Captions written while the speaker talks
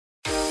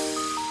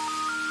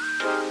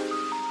Hi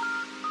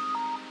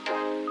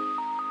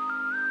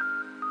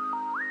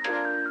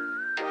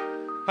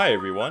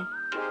everyone,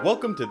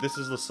 welcome to This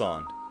is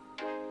Lassonde,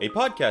 a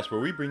podcast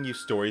where we bring you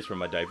stories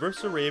from a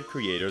diverse array of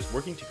creators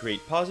working to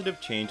create positive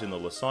change in the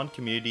Lassonde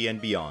community and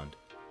beyond.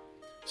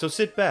 So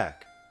sit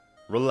back,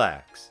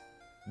 relax,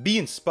 be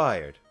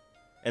inspired,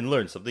 and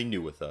learn something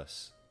new with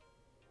us.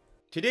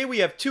 Today we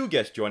have two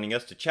guests joining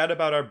us to chat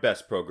about our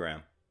BEST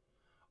program,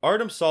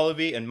 Artem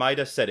Solovey and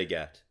Maedeh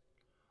Sedaghat.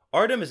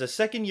 Artem is a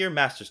second-year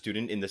master's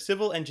student in the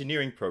Civil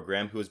Engineering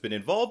program who has been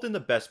involved in the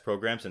BEST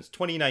program since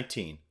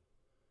 2019.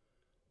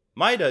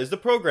 Maedeh is the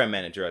program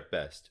manager at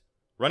BEST,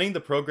 running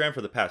the program for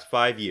the past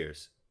 5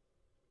 years.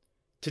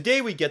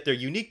 Today we get their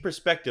unique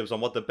perspectives on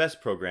what the BEST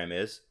program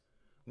is,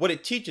 what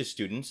it teaches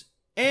students,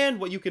 and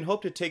what you can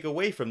hope to take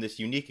away from this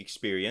unique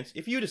experience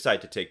if you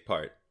decide to take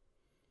part.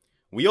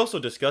 We also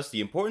discuss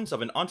the importance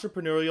of an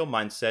entrepreneurial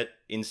mindset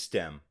in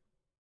STEM.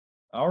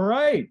 All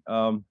right.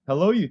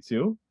 Hello, you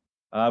two.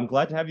 I'm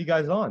glad to have you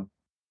guys on.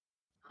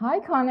 Hi,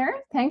 Connor.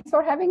 Thanks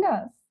for having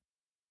us.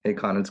 Hey,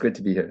 Connor, it's great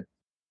to be here.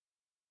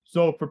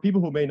 So for people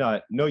who may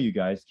not know you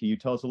guys, can you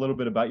tell us a little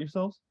bit about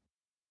yourselves?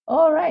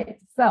 All right.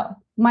 So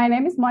my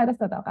name is Maedeh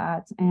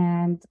Sedaghat,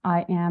 and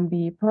I am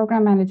the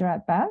program manager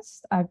at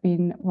BEST. I've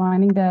been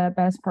running the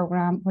BEST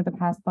program for the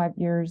past 5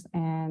 years,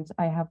 and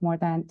I have more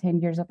than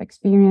 10 years of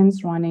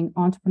experience running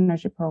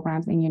entrepreneurship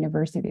programs in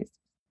universities.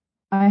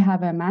 I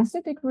have a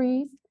master's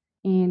degree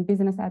in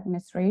business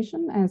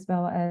administration, as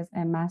well as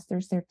a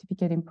master's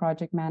certificate in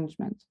project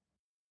management.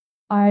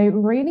 I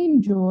really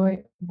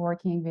enjoy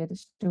working with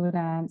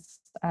students,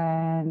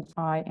 and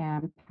I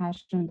am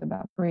passionate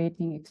about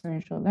creating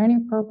experiential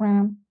learning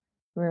program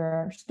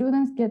where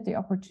students get the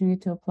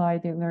opportunity to apply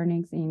their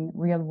learnings in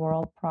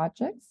real-world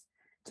projects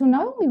to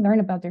not only learn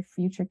about their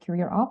future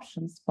career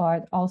options,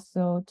 but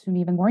also, to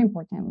even more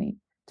importantly,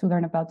 to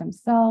learn about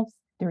themselves,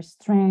 their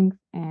strengths,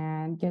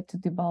 and get to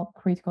develop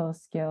critical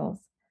skills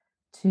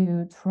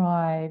to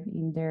thrive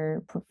in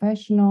their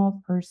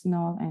professional,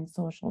 personal, and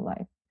social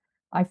life.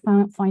 I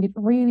find it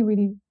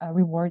really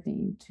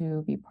rewarding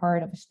to be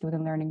part of a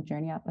student learning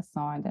journey at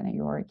Lassonde and New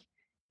York,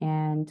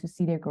 and to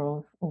see their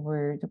growth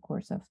over the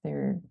course of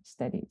their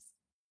studies.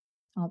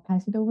 I'll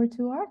pass it over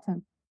to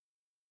Artem.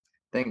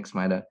 Thanks,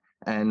 Maedeh.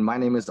 And my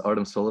name is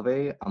Artem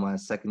Solovey. I'm a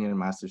second-year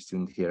master's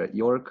student here at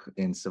York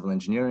in Civil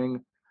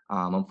Engineering.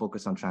 I'm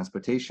focused on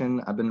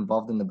transportation. I've been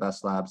involved in the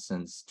BEST Lab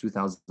since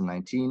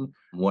 2019,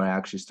 where I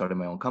actually started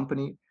my own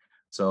company.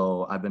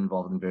 So I've been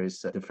involved in various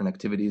different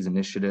activities,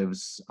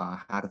 initiatives,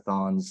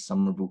 hackathons,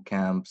 summer boot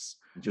camps,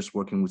 just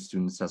working with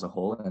students as a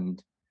whole.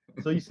 And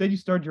So you said you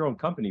started your own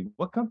company.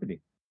 What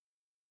company?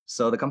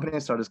 so the company I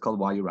started is called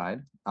Why You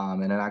Ride.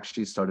 And it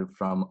actually started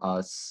from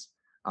us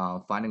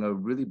finding a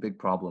really big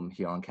problem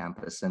here on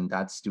campus, and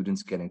that's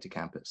students getting to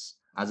campus.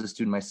 As a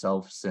student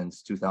myself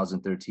since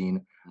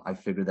 2013, I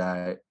figured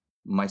that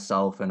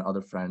myself and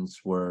other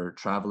friends were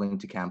traveling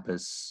to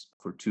campus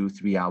for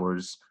 2-3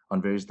 hours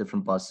on various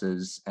different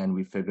buses, and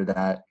we figured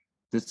that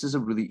this is a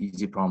really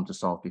easy problem to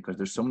solve because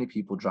there's so many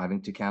people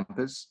driving to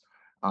campus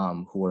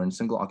who are in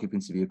single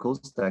occupancy vehicles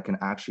that can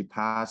actually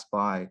pass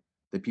by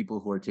the people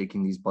who are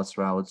taking these bus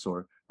routes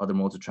or other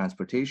modes of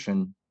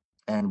transportation.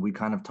 And we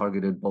kind of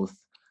targeted both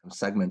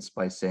segments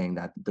by saying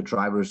that the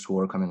drivers who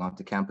are coming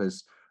onto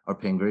campus are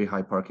paying very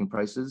high parking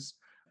prices,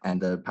 and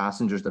the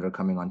passengers that are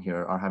coming on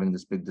here are having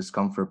this big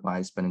discomfort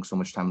by spending so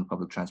much time in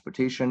public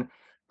transportation.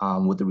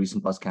 With the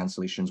recent bus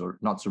cancellations, or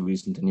not so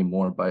recent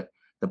anymore, but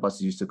the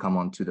buses used to come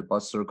onto the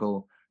bus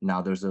circle.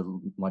 Now there's a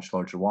much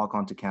larger walk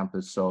onto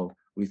campus. So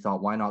we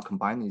thought, why not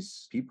combine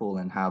these people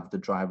and have the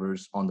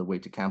drivers on the way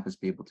to campus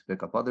be able to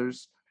pick up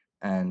others,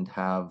 and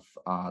have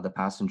the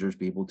passengers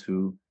be able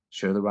to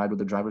share the ride with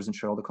the drivers and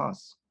share all the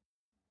costs.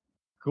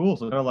 Cool.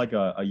 So kind of like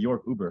a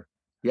York Uber.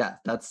 Yeah,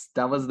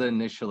 that was the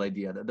initial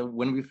idea.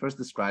 When we first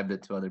described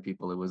it to other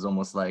people, it was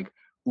almost like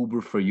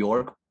Uber for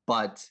York,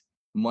 but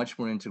much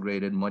more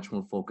integrated, much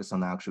more focused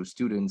on the actual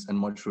students, and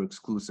much more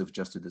exclusive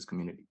just to this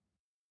community.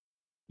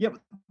 Yeah,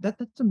 but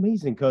that's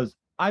amazing because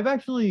I've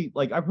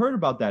heard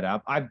about that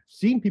app. I've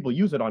seen people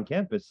use it on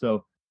campus.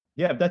 So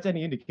yeah, if that's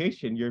any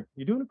indication, you're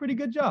doing a pretty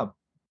good job.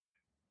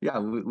 Yeah,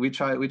 we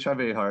try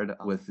very hard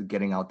with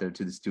getting out there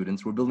to the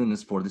students. We're building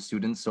this for the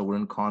students, so we're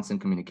in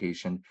constant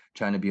communication,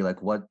 trying to be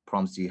like, what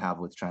problems do you have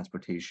with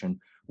transportation?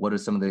 What are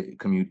some of the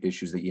commute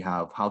issues that you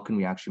have? How can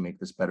we actually make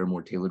this better,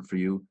 more tailored for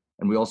you?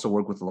 And we also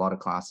work with a lot of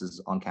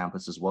classes on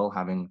campus as well,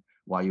 having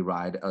Why You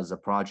Ride as a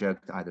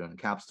project, either in a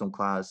capstone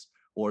class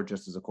or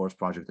just as a course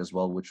project as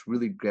well, which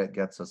really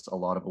gets us a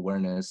lot of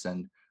awareness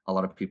and a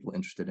lot of people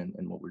interested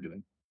in what we're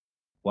doing.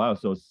 Wow.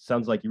 So it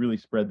sounds like you really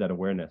spread that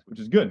awareness, which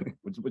is good.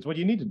 Which is what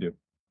you need to do.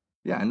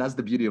 Yeah, and that's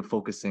the beauty of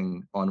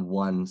focusing on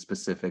one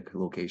specific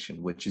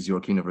location, which is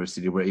York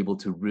University. We're able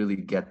to really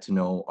get to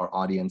know our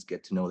audience,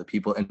 get to know the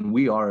people, and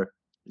we are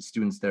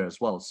students there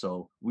as well.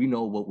 So we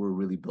know what we're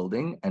really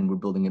building, and we're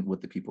building it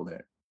with the people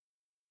there.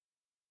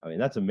 I mean,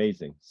 that's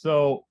amazing.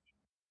 So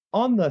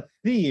on the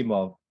theme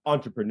of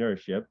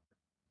entrepreneurship,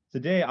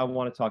 today I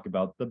want to talk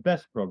about the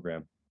BEST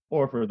program,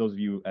 or for those of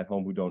you at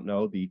home who don't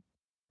know, the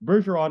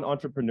Bergeron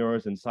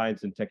Entrepreneurs in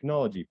Science and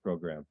Technology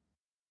program.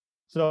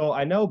 So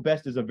I know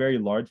BEST is a very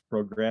large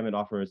program and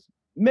offers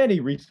many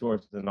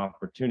resources and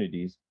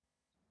opportunities.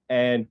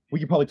 And we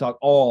could probably talk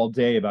all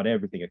day about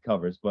everything it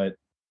covers. But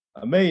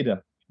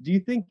Maedeh, do you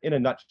think, in a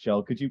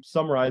nutshell, could you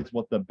summarize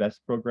what the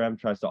BEST program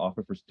tries to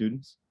offer for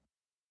students?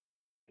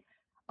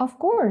 Of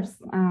course,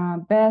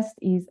 BEST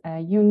is a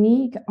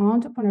unique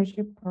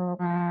entrepreneurship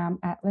program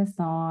at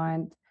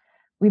Lassonde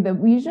with a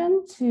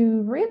vision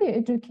to really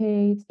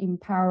educate,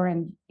 empower,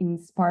 and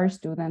inspire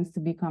students to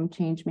become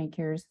change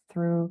makers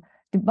through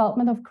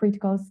development of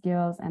critical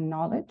skills and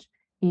knowledge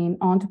in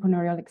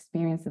entrepreneurial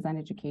experiences and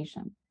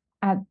education.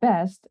 At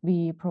BEST,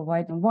 we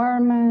provide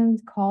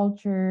environment,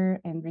 culture,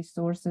 and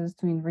resources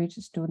to enrich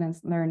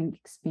students' learning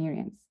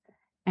experience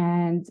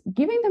and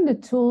giving them the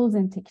tools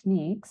and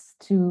techniques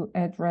to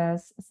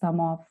address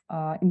some of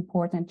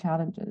important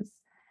challenges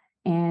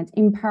and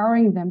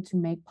empowering them to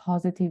make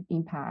positive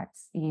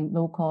impacts in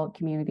local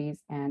communities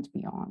and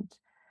beyond.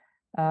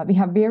 We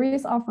have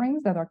various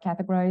offerings that are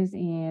categorized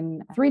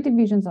in 3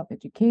 divisions of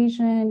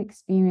education,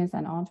 experience,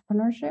 and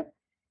entrepreneurship.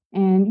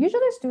 And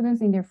usually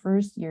students in their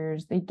first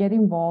years, they get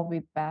involved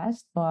with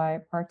BEST by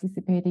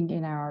participating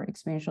in our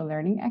experiential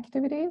learning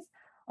activities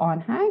on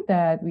high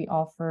that we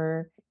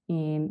offer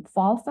in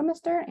fall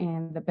semester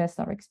and the BEST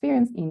Starter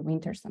experience in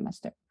winter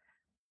semester.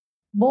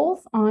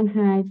 Both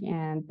on-hike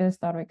and BEST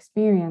Starter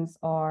experience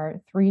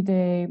are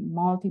 3-day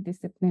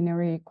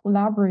multidisciplinary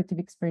collaborative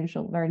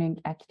experiential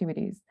learning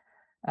activities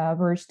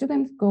where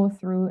students go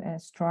through a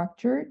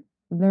structured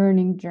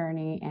learning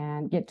journey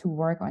and get to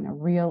work on a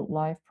real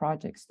life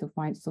projects to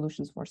find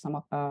solutions for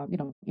some of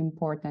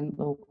important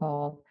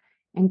local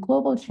and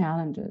global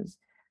challenges,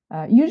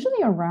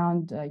 usually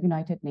around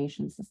United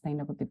Nations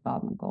Sustainable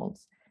Development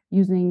Goals,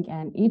 using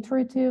an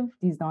iterative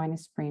design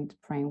sprint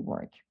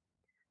framework.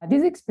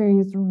 This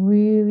experience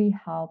really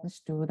helps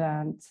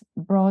students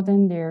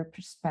broaden their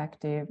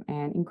perspective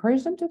and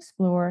encourage them to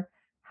explore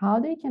how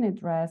they can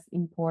address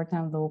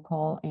important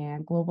local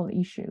and global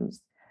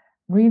issues,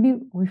 really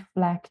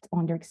reflect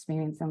on their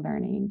experience and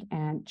learning,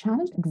 and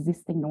challenge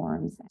existing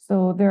norms.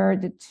 So there are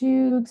the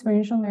 2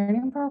 experiential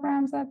learning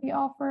programs that we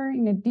offer.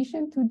 In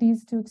addition to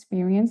these 2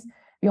 experiences,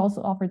 we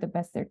also offer the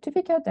BEST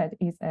certificate that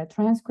is a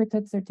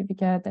transcripted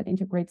certificate that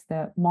integrates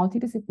the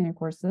multidisciplinary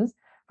courses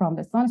from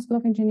the Lassonde School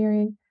of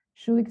Engineering,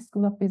 Schulich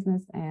School of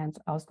Business, and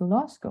Oslo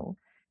Law School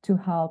to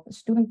help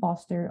students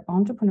foster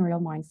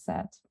entrepreneurial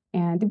mindset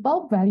and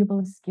develop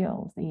valuable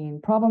skills in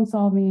problem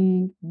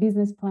solving,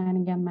 business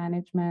planning and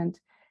management,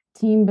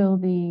 team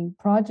building,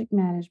 project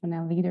management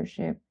and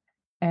leadership,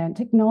 and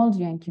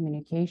technology and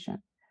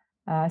communication.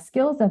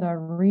 Skills that are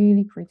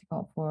really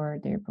critical for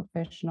their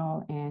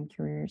professional and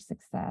career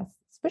success,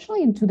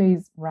 especially in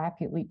today's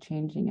rapidly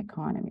changing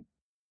economy.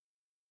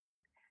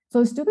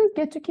 So students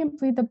get to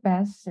complete the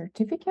BEST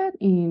certificate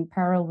in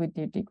parallel with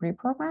their degree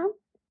program,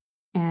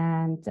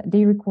 and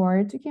they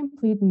require to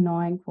complete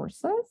 9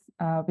 courses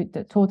with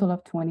a total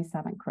of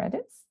 27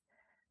 credits.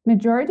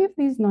 Majority of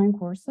these 9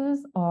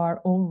 courses are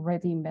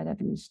already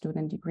embedded in the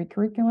student degree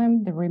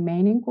curriculum. The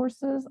remaining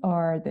courses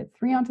are the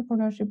 3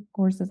 entrepreneurship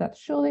courses at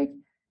Schulich,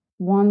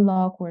 1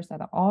 law course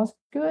at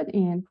Osgood,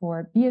 and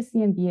for BSc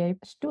and BA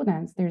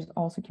students, there's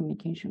also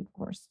communication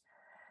course.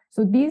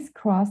 So these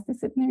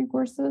cross-disciplinary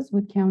courses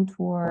would count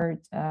toward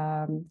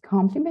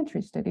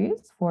complementary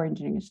studies for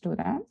engineering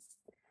students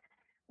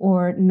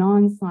or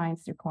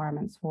non-science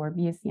requirements for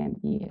BSc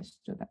and BA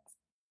students.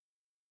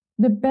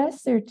 The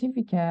BEST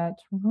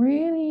certificate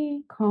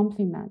really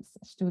complements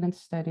student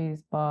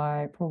studies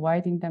by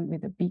providing them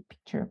with a big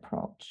picture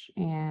approach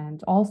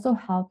and also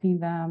helping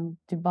them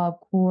develop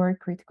core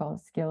critical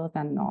skills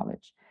and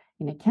knowledge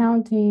in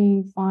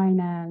accounting,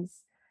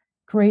 finance,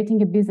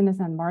 creating a business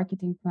and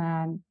marketing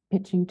plan,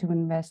 pitching to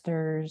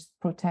investors,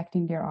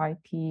 protecting their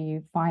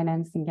IP,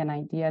 financing an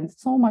idea, and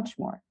so much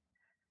more.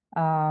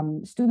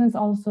 Students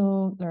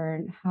also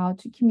learn how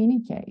to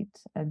communicate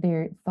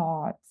their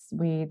thoughts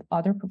with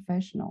other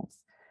professionals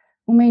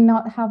who may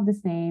not have the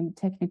same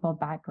technical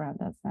background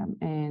as them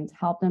and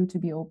help them to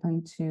be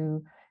open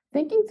to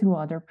thinking through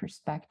other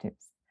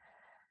perspectives.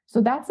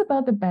 So that's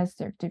about the BEST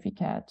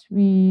certificate.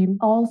 We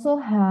also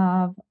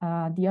have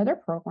the other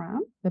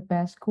program, the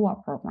BEST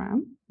co-op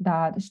program,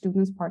 that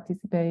students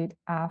participate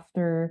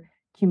after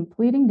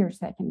completing their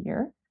second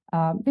year.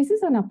 This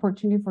is an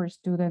opportunity for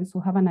students who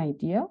have an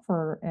idea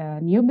for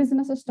a new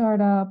business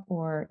startup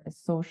or a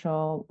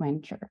social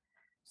venture.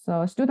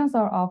 So students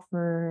are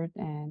offered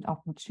an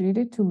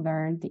opportunity to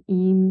learn the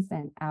ins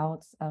and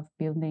outs of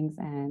buildings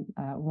and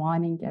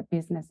running a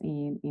business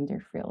in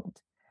their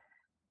field.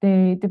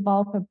 They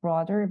develop a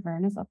broader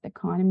awareness of the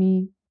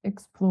economy,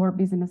 explore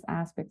business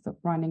aspects of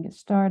running a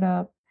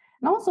startup,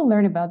 and also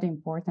learn about the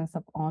importance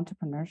of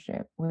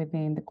entrepreneurship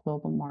within the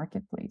global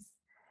marketplace.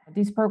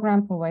 This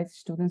program provides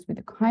students with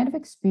the kind of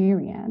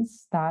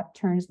experience that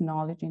turns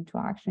knowledge into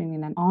action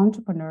in an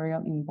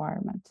entrepreneurial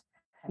environment.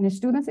 And the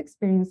students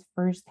experience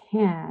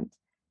firsthand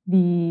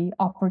the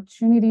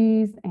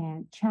opportunities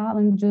and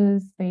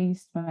challenges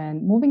faced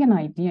when moving an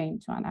idea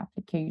into an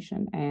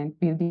application and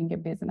building a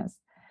business,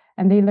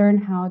 and they learn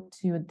how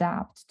to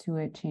adapt to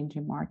a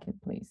changing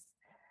marketplace.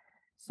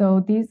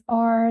 So these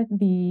are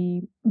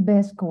the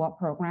best co-op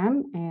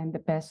program and the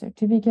best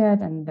certificate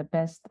and the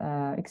best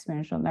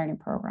experiential learning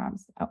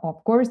programs.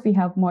 Of course, we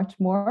have much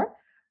more,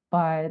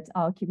 but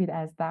I'll keep it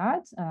as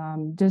that.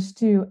 Just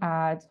to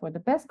add, for the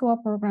best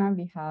co-op program,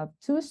 we have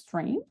 2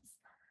 streams.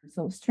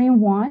 So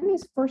stream 1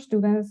 is for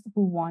students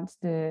who want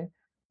the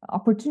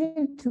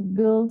opportunity to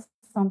build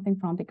something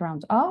from the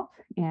ground up,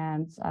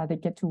 and they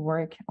get to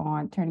work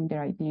on turning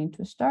their idea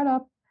into a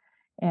startup.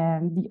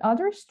 And the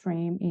other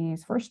stream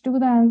is for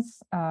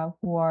students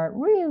who are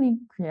really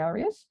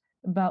curious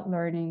about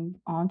learning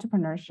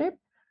entrepreneurship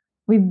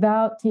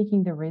without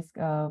taking the risk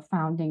of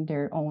founding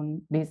their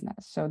own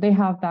business. So they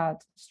have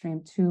that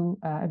stream 2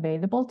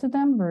 available to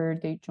them, where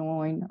they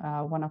join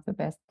one of the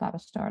best type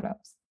of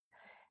startups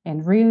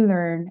and really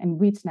learn and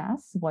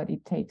witness what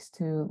it takes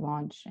to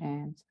launch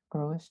and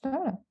grow a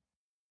startup.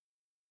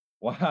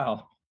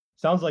 Wow.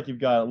 Sounds like you've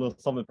got a little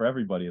something for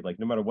everybody, like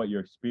no matter what your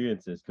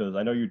experience is, because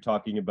I know you're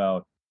talking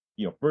about,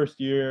 first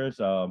years,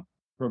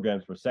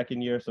 programs for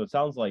second year. So it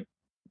sounds like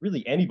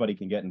really anybody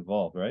can get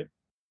involved, right?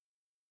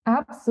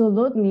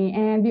 Absolutely.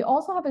 And we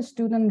also have a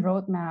student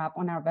roadmap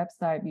on our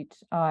website, which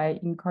I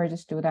encourage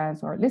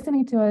students who are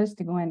listening to us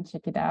to go and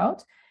check it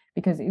out,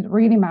 because it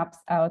really maps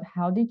out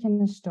how they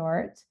can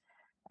start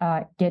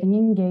getting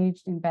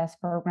engaged in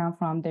BEST program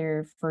from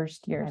their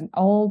first year and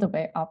all the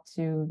way up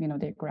to,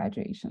 their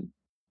graduation.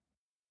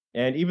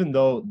 And even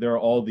though there are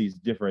all these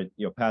different,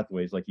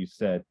 pathways, like you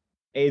said,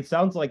 it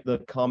sounds like the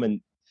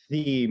common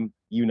theme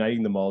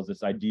uniting them all is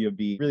this idea of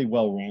being really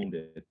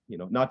well-rounded,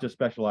 not just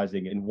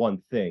specializing in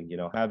one thing,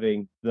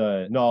 having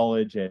the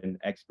knowledge and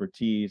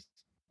expertise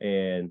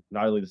and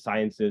not only the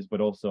sciences,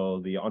 but also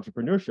the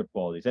entrepreneurship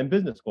qualities and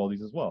business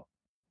qualities as well.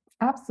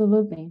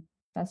 Absolutely.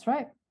 That's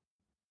right.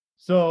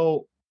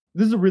 So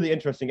this is a really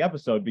interesting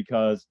episode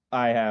because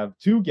I have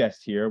 2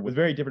 guests here with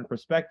very different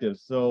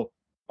perspectives. So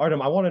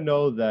Artem, I want to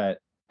know that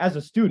as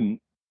a student,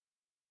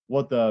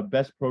 what the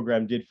BEST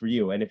program did for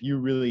you, and if you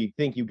really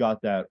think you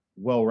got that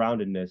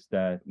well-roundedness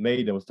that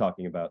Maedeh was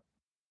talking about.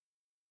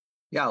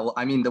 Yeah, well,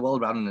 I mean, the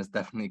well-roundedness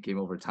definitely came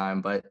over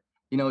time, but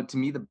to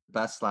me, the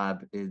BEST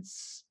Lab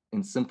is,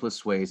 in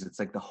simplest ways, it's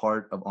like the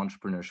heart of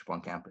entrepreneurship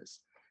on campus.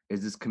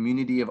 It's this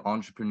community of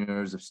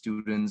entrepreneurs, of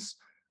students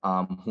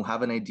who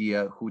have an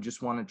idea, who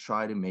just want to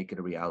try to make it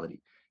a reality.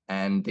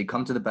 And they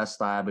come to the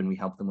BEST Lab, and we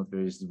help them with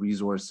various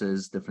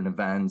resources, different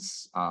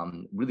events,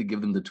 really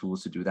give them the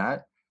tools to do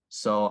that.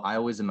 So I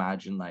always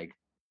imagine like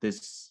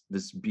this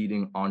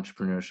beating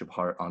entrepreneurship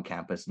heart on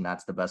campus, and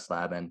that's the BEST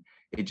Lab. And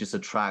it just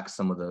attracts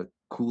some of the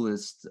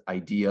coolest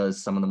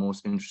ideas, some of the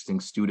most interesting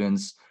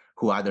students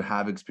who either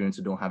have experience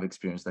or don't have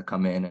experience that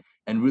come in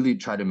and really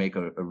try to make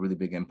a really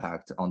big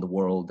impact on the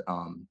world.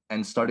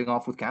 And starting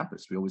off with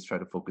campus, we always try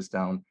to focus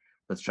down.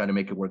 Let's try to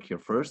make it work here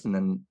first and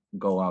then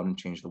go out and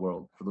change the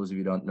world. For those of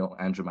you who don't know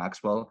Andrew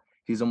Maxwell,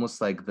 he's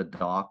almost like the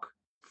Doc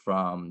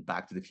from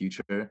Back to the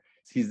Future.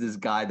 He's this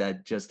guy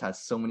that just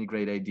has so many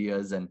great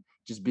ideas, and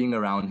just being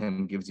around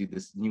him gives you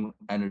this new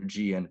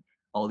energy and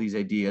all these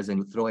ideas, and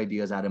you throw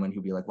ideas at him and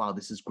he'll be like, wow,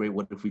 this is great.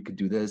 What if we could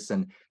do this?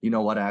 And you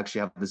know what? I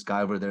actually have this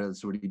guy over there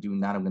that's already doing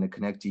that. I'm going to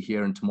connect you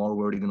here. And tomorrow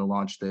we're already going to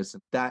launch this.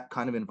 That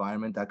kind of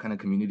environment, that kind of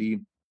community,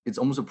 it's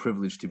almost a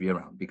privilege to be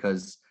around,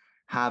 because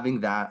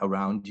having that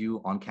around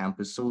you on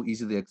campus, so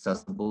easily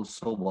accessible,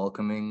 so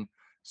welcoming,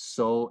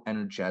 so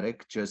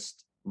energetic,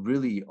 just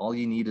really all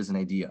you need is an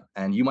idea.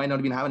 And you might not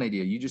even have an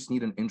idea. You just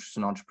need an interest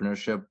in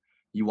entrepreneurship.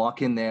 You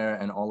walk in there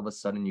and all of a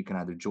sudden you can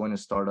either join a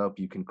startup,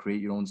 you can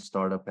create your own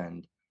startup,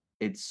 and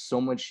it's so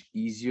much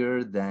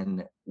easier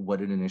than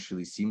what it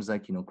initially seems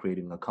like,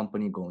 creating a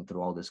company, going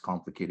through all this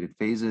complicated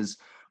phases,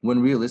 when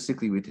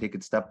realistically we take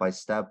it step by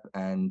step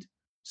and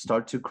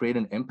start to create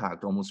an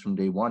impact almost from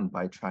day one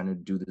by trying to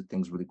do the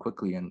things really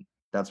quickly. And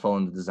that's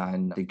following the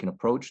design thinking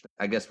approach.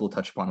 I guess we'll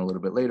touch upon a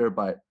little bit later,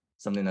 but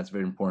something that's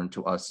very important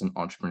to us in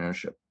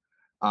entrepreneurship.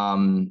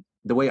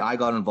 The way I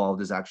got involved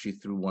is actually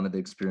through one of the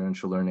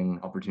experiential learning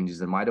opportunities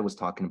that Maedeh was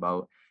talking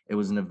about. It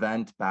was an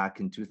event back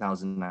in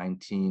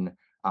 2019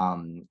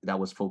 that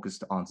was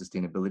focused on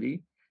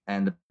sustainability,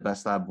 and the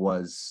BEST Lab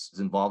was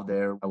involved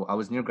there. I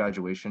was near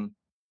graduation,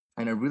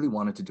 and I really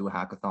wanted to do a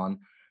hackathon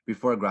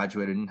before I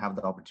graduated. I didn't have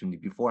the opportunity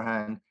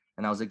beforehand,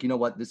 and I was like, you know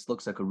what, this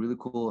looks like a really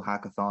cool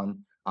hackathon.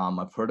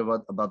 I've heard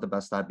about the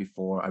BEST Lab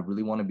before. I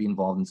really want to be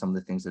involved in some of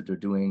the things that they're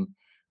doing.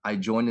 I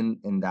joined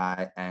in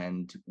that,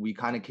 and we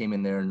kind of came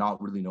in there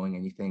not really knowing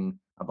anything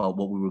about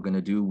what we were going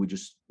to do. We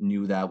just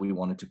knew that we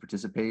wanted to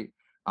participate.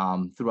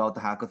 Throughout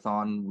the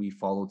hackathon, we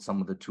followed some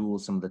of the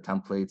tools, some of the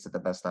templates that the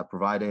BEST Lab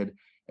provided,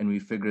 and we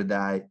figured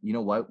that, you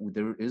know what,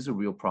 there is a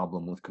real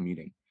problem with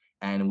commuting.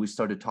 And we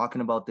started talking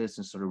about this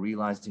and started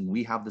realizing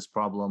we have this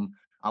problem.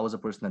 I was a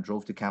person that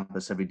drove to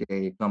campus every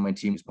day. On my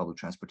team is public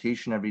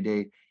transportation every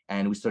day.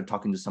 And we started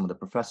talking to some of the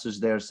professors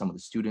there, some of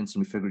the students,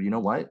 and we figured, you know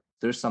what,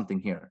 there's something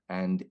here.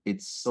 And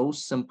it's so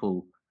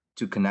simple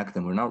to connect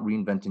them. We're not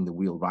reinventing the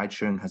wheel. Ride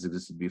sharing has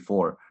existed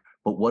before.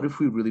 But what if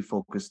we really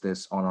focus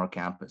this on our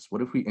campus?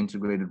 What if we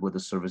integrated with the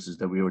services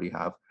that we already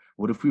have?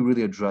 what if we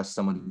really address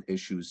some of the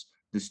issues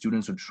the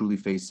students are truly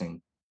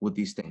facing with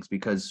these things?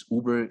 Because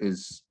Uber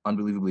is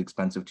unbelievably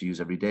expensive to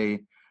use every day.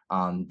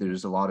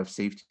 There's a lot of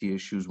safety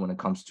issues when it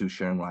comes to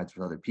sharing rides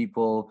with other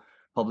people.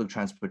 Public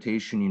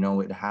transportation,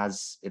 it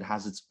has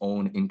its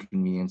own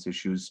inconvenience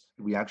issues.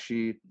 We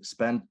actually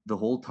spent the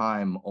whole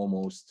time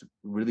almost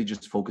really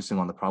just focusing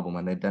on the problem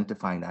and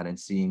identifying that and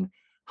seeing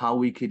how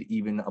we could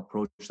even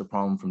approach the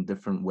problem from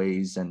different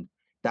ways. And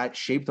that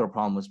shaped our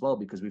problem as well,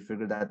 because we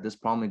figured that this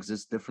problem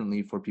exists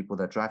differently for people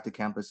that drive to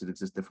campus. It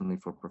exists differently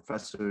for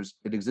professors.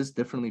 It exists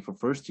differently for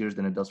first years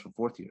than it does for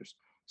fourth years.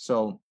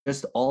 So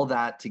just all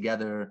that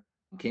together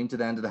came to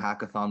the end of the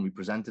hackathon. We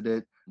presented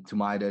it to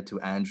Maedeh, to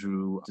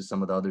Andrew, to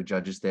some of the other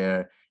judges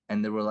there.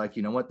 And they were like,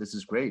 you know what, this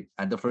is great.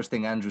 And the first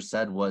thing Andrew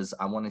said was,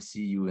 I want to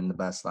see you in the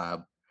best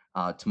lab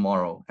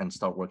tomorrow and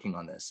start working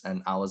on this.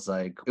 And I was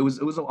like, it was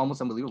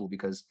almost unbelievable,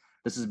 because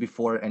this is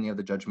before any of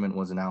the judgment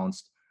was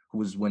announced, who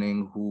was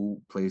winning,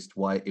 who placed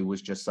what. It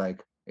was just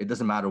like, it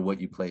doesn't matter what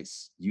you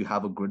place. You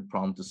have a good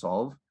problem to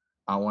solve.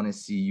 I want to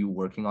see you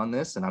working on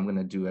this, and I'm going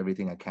to do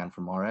everything I can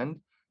from our end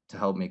to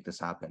help make this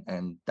happen.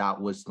 And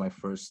that was my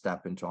first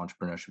step into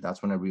entrepreneurship.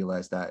 That's when I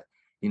realized that,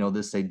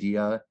 this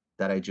idea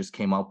that I just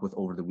came up with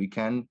over the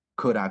weekend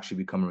could actually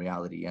become a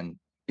reality. And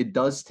it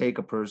does take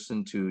a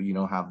person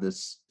to, have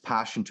this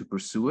passion to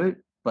pursue it.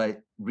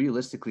 But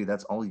realistically,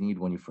 that's all you need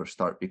when you first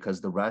start, because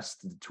the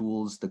rest, the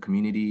tools, the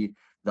community,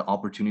 the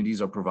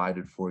opportunities are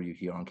provided for you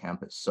here on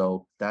campus.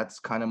 So that's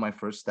kind of my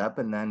first step.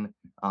 And then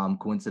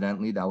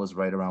coincidentally, that was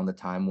right around the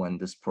time when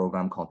this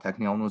program called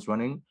Technion was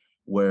running,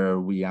 where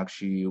we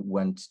actually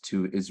went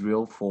to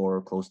Israel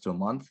for close to a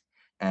month,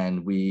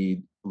 and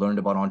we learned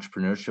about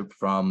entrepreneurship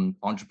from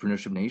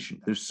Entrepreneurship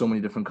Nation. There's so many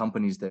different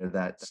companies there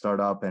that start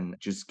up and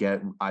just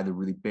get either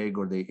really big,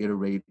 or they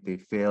iterate, they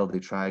fail, they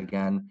try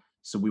again.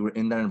 So we were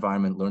in that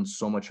environment, learned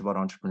so much about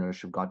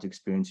entrepreneurship, got to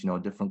experience, a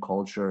different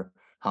culture,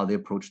 how they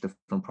approach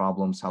different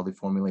problems, how they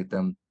formulate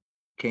them.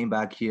 Came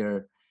back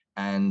here,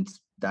 and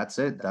that's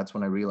it. That's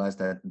when I realized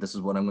that this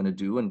is what I'm going to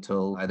do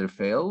until I either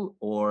fail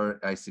or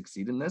I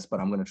succeed in this, but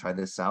I'm going to try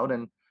this out.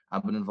 And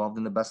I've been involved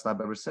in the Best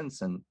Lab ever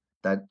since. And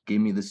that gave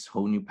me this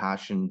whole new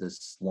passion,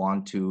 this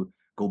want to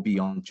go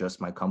beyond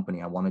just my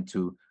company. I wanted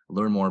to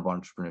learn more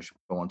about entrepreneurship.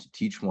 I wanted to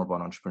teach more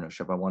about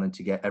entrepreneurship. I wanted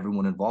to get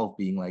everyone involved,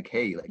 being like,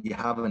 hey, you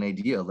have an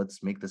idea,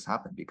 let's make this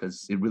happen,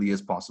 because it really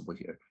is possible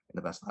here in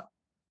the Best Lab.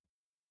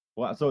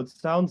 Wow. So it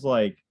sounds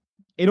like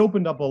it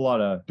opened up a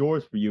lot of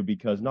doors for you,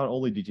 because not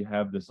only did you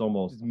have this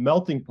almost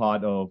melting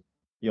pot of,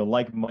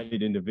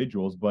 like-minded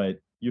individuals, but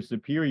your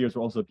superiors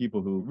were also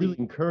people who really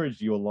encouraged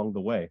you along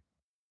the way.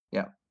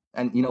 Yeah.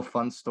 And,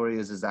 fun story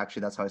is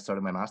actually that's how I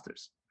started my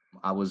master's.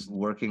 I was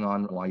working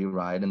on Why You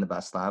Ride in the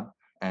Best Lab.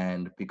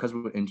 And because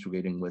we were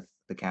integrating with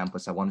the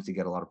campus, I wanted to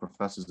get a lot of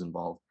professors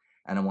involved.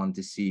 And I wanted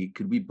to see,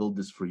 could we build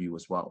this for you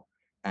as well?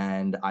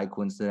 And I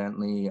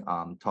coincidentally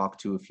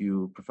talked to a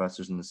few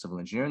professors in the Civil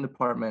Engineering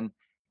department.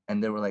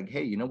 And they were like,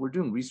 hey, we're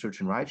doing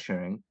research in ride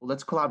sharing.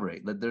 Let's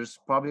collaborate. There's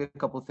probably a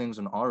couple of things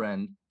on our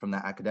end from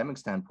the academic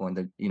standpoint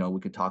that, we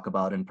could talk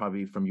about, and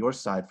probably from your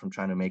side from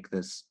trying to make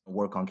this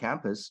work on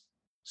campus.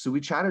 So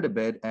we chatted a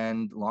bit,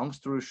 and long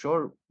story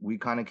short, we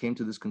kind of came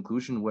to this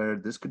conclusion where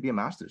this could be a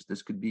master's.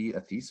 This could be a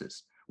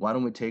thesis. Why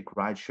don't we take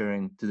ride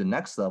sharing to the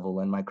next level?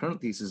 And my current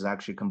thesis is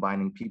actually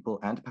combining people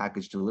and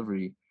package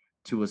delivery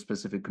to a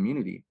specific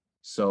community.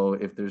 So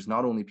if there's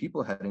not only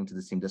people heading to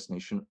the same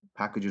destination,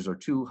 packages are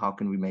too, how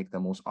can we make the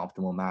most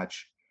optimal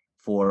match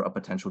for a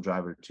potential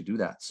driver to do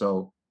that?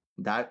 So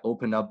that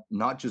opened up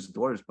not just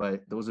doors,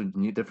 but those are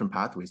new different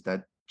pathways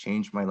that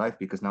changed my life,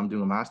 because now I'm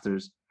doing a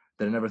master's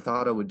that I never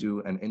thought I would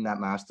do. And in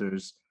that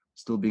master's,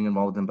 still being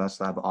involved in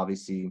Best Lab,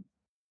 obviously,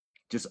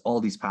 just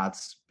all these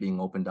paths being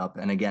opened up.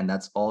 And again,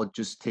 that's all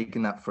just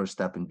taking that first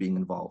step and being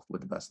involved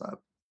with the Best Lab.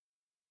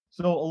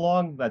 So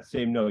along that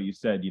same note, you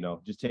said,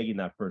 just taking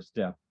that first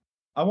step.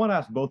 I want to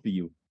ask both of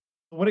you,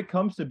 when it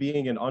comes to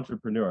being an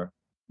entrepreneur,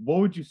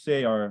 what would you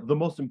say are the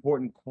most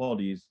important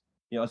qualities,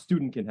 a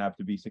student can have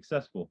to be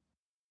successful?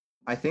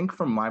 I think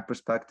from my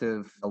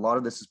perspective, a lot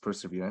of this is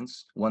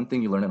perseverance. One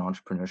thing you learn in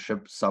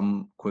entrepreneurship,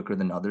 some quicker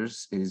than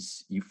others,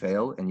 is you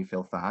fail, and you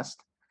fail fast,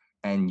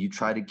 and you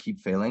try to keep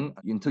failing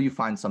until you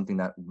find something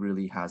that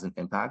really has an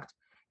impact,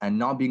 and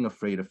not being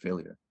afraid of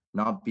failure,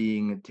 not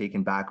being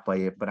taken back by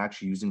it, but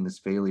actually using this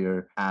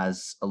failure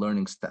as a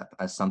learning step,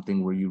 as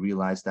something where you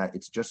realize that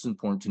it's just as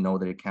important to know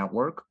that it can't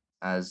work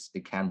as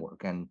it can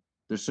work. And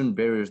there's certain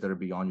barriers that are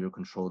beyond your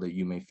control that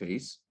you may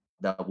face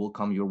that will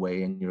come your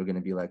way, and you're going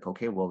to be like,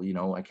 okay, well,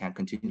 I can't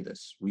continue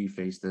this. We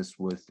face this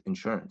with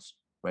insurance,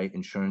 right?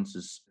 Insurance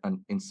is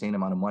an insane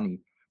amount of money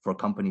for a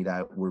company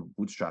that we're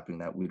bootstrapping,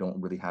 that we don't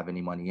really have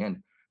any money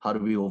in. How do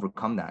we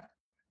overcome that?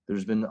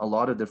 There's been a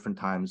lot of different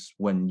times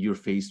when you're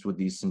faced with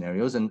these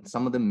scenarios, and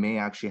some of them may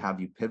actually have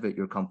you pivot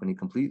your company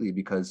completely,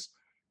 because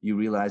you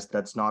realize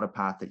that's not a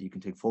path that you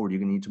can take forward. You're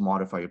going to need to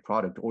modify your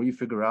product, or you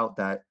figure out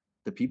that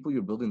the people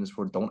you're building this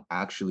for don't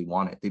actually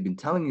want it. They've been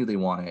telling you they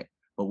want it,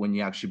 but when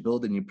you actually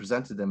build it and you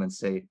present to them and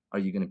say, are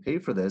you going to pay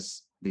for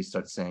this? They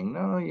start saying,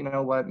 no, you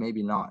know what,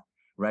 maybe not,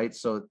 right?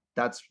 So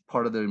that's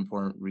part of the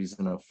important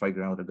reason of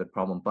figuring out a good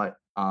problem. But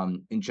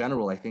in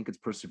general, I think it's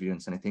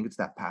perseverance, and I think it's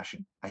that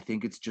passion. I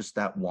think it's just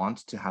that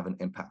want to have an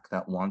impact,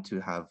 that want to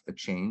have a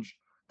change,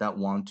 that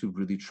want to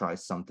really try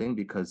something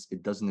because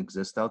it doesn't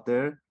exist out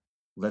there.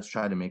 Let's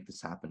try to make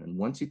this happen. And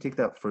once you take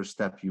that first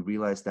step, you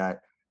realize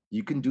that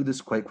you can do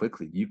this quite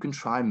quickly. You can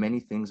try many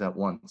things at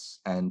once.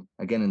 And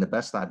again, in the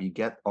best lab, you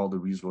get all the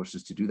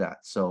resources to do that.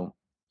 So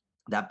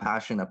that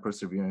passion, that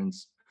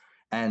perseverance,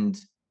 and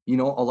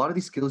a lot of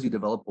these skills you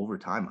develop over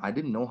time. I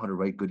didn't know how to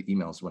write good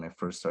emails when I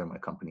first started my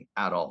company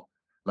at all.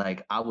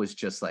 Like, I was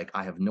just like,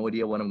 I have no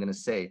idea what I'm going to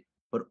say.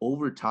 But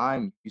over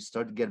time, you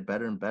start to get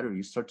better and better.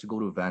 You start to go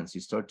to events,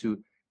 you start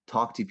to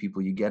talk to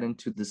people, you get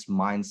into this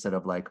mindset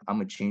of like,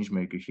 I'm a change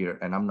maker here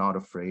and I'm not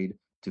afraid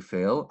to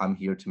fail. I'm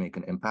here to make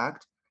an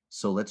impact.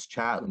 So let's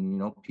chat.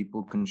 And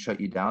people can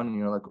shut you down and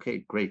you're like,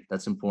 okay, great.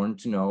 That's important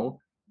to know.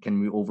 Can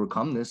we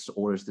overcome this?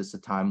 Or is this a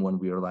time when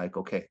we are like,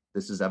 okay,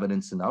 this is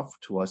evidence enough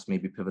to us,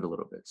 maybe pivot a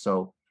little bit.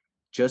 So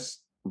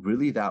just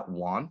really that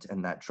want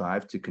and that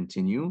drive to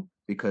continue,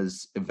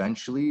 because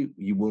eventually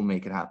you will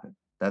make it happen.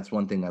 That's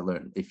one thing I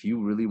learned. If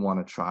you really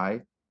want to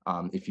try,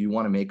 if you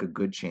want to make a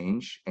good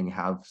change and you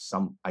have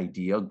some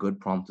idea, good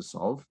problem to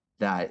solve,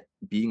 that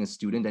being a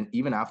student, and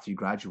even after you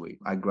graduate,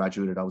 I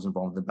graduated, I was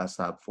involved in the Best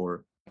Lab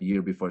for a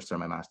year before I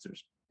started my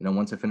master's.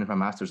 Once I finish my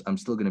master's, I'm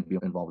still going to be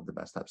involved with the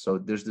Best Lab. So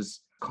there's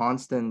this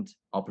constant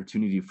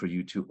opportunity for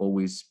you to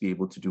always be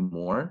able to do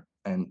more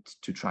and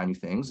to try new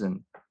things.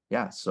 And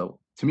yeah, so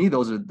to me,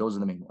 those are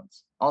the main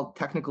ones. All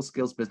technical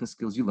skills, business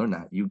skills, you learn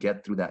that, you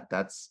get through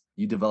that.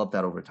 You develop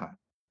that over time.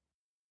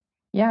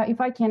 Yeah,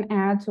 if I can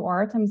add to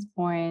Artem's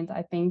point,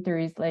 I think there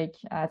is, like,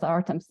 as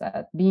Artem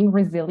said, being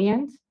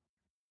resilient,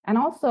 and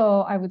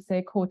also I would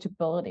say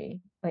coachability.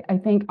 Like, I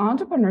think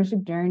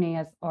entrepreneurship journey,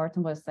 as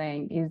Artem was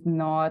saying, is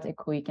not a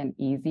quick and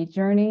easy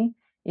journey.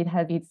 It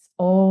has its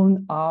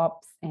own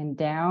ups and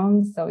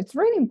downs. So it's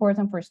really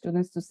important for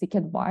students to seek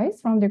advice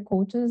from their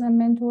coaches and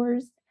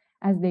mentors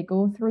as they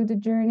go through the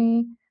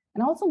journey,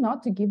 and also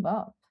not to give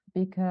up,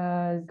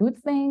 because good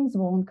things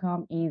won't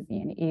come easy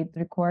and it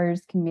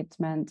requires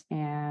commitment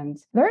and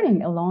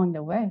learning along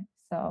the way.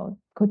 So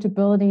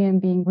coachability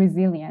and being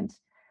resilient,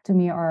 to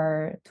me,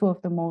 are two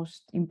of the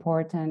most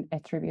important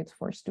attributes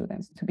for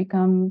students to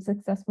become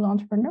successful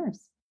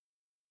entrepreneurs.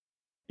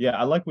 Yeah,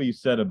 I like what you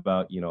said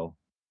about,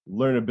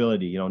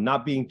 learnability,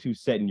 not being too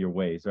set in your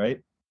ways, right?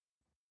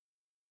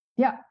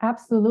 Yeah,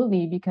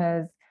 absolutely.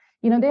 Because,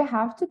 they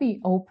have to be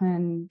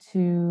open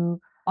to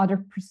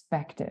other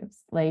perspectives.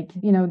 Like,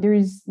 there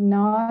is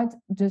not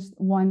just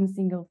one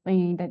single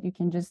thing that you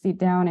can just sit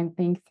down and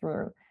think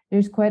through.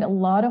 There's quite a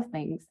lot of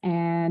things.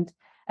 And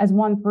as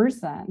one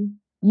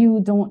person,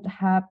 you don't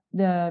have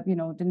the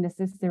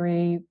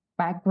necessary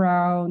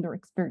background or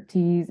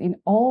expertise in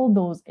all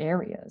those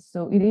areas.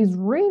 So it is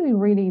really,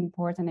 really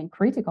important and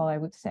critical, I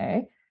would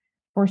say,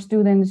 for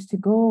students to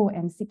go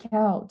and seek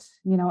out,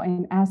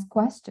 and ask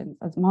questions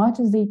as much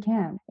as they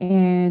can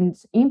and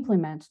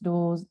implement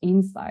those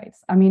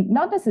insights. I mean,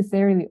 not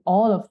necessarily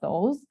all of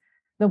those,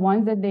 the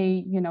ones that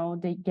they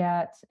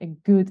get a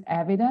good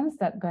evidence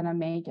that's gonna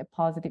make a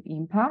positive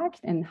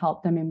impact and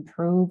help them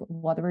improve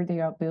whatever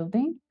they are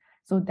building.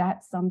 So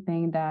that's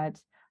something that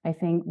I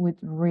think would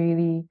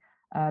really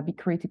be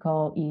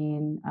critical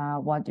in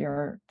what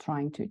they're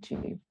trying to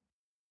achieve.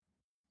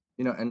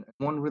 And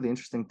one really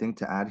interesting thing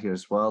to add here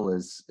as well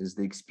is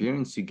the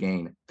experience you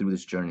gain through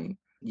this journey.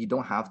 You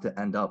don't have to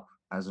end up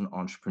as an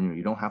entrepreneur.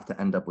 You don't have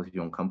to end up with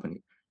your own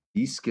company.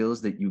 These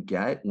skills that you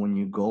get when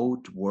you go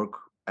to work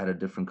at a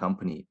different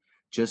company,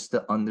 just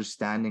the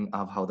understanding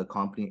of how the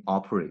company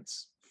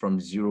operates from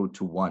 0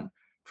 to 1,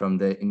 from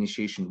the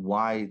initiation,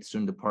 why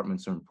certain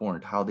departments are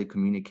important, how they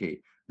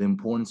communicate, the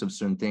importance of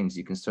certain things.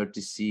 You can start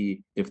to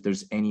see if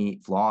there's any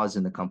flaws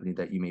in the company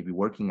that you may be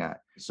working at.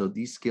 So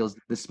these skills,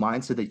 this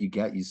mindset that you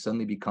get, you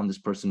suddenly become this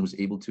person who's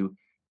able to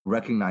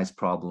recognize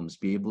problems,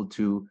 be able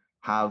to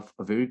have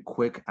a very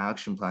quick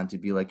action plan to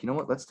be like, you know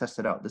what, let's test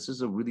it out. This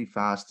is a really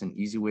fast and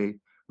easy way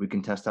we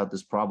can test out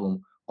this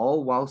problem,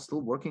 all while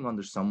still working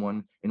under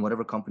someone in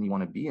whatever company you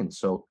want to be in.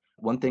 So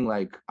one thing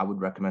like I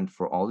would recommend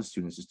for all the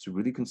students is to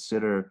really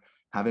consider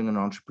having an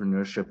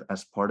entrepreneurship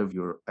as part of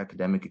your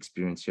academic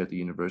experience here at the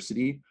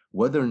university,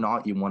 whether or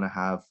not you want to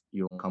have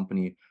your own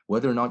company,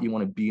 whether or not you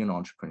want to be an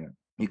entrepreneur,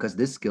 because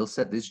this skill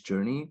set, this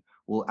journey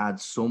will add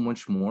so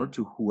much more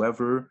to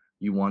whoever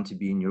you want to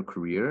be in your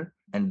career.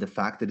 And the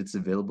fact that it's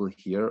available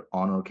here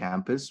on our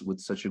campus with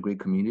such a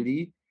great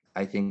community,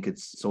 I think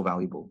it's so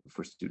valuable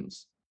for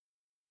students.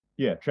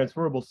 Yeah,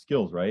 transferable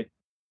skills, right?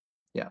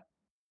 Yeah.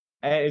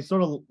 And it's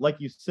sort of like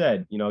you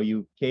said,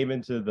 you came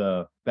into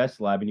the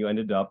Best Lab and you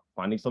ended up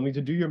finding something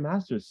to do your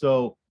master's.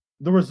 So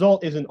the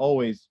result isn't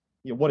always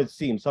what it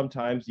seems.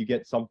 Sometimes you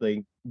get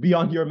something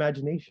beyond your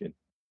imagination.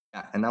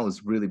 Yeah, and that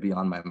was really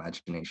beyond my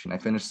imagination. I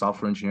finished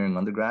software engineering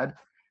undergrad,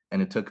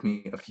 and it took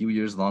me a few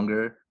years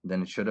longer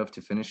than it should have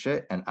to finish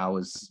it. And I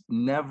was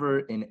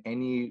never in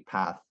any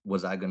path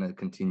was I going to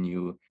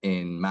continue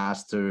in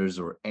masters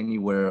or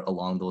anywhere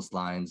along those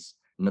lines.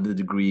 another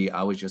degree.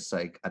 I was just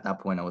like, at that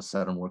point, I was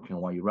set on working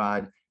on While You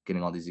Ride,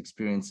 getting all these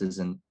experiences.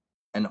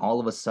 And all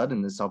of a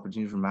sudden, this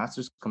opportunity for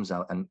master's comes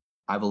out. And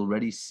I've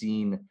already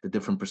seen the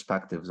different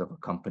perspectives of a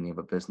company, of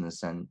a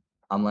business. And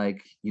I'm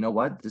like, you know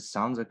what? This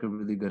sounds like a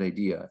really good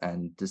idea.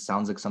 And this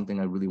sounds like something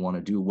I really want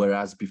to do.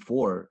 Whereas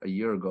before, a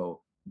year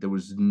ago, there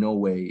was no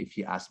way, if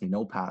you asked me,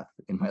 no path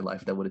in my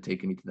life that would have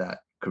taken me to that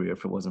career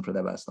if it wasn't for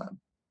that best lab.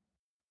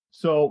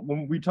 So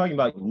when we're talking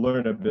about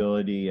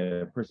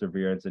learnability,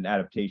 perseverance, and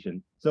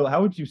adaptation, so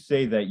how would you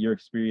say that your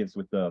experience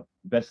with the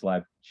Best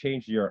Lab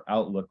changed your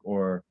outlook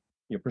or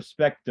your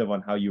perspective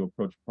on how you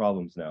approach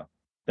problems now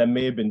that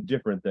may have been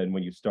different than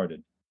when you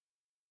started?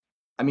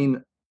 I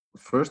mean,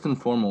 first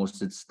and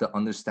foremost, it's the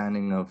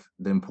understanding of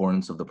the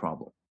importance of the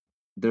problem.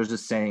 There's a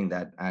saying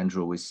that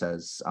Andrew always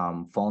says,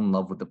 fall in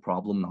love with the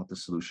problem, not the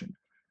solution.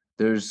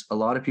 There's a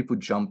lot of people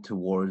jump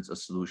towards a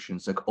solution.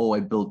 It's like, oh, I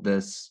built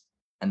this.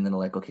 And then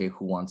like, okay,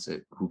 who wants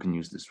it? Who can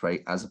use this,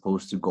 right? As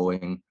opposed to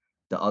going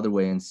the other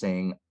way and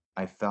saying,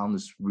 I found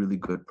this really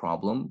good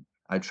problem.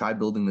 I tried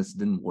building this,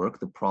 didn't work.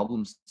 The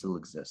problem still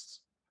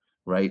exists,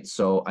 right?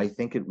 So I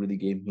think it really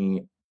gave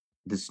me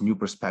this new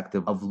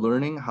perspective of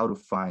learning how to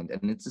find,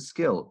 and it's a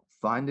skill,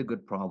 find a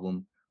good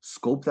problem,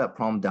 scope that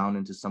problem down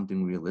into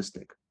something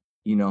realistic.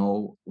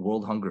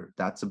 World hunger,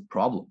 that's a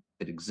problem.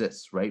 It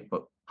exists, right?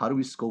 But how do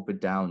we scope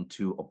it down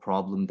to a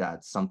problem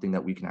that's something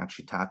that we can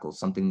actually tackle,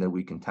 something that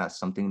we can test,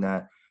 something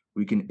that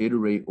we can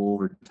iterate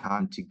over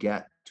time to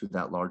get to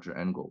that larger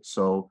end goal?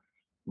 So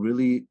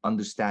really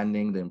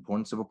understanding the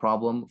importance of a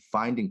problem,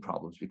 finding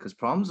problems, because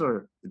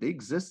they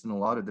exist in a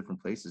lot of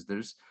different places.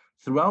 There's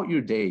throughout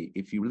your day,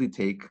 if you really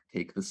take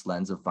this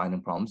lens of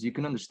finding problems, you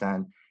can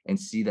understand and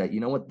see that, you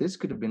know what, this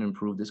could have been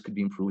improved, this could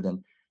be improved.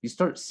 And you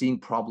start seeing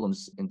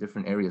problems in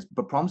different areas,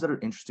 but problems that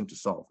are interesting to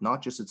solve.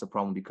 Not just it's a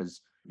problem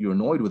because you're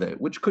annoyed with it,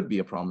 which could be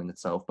a problem in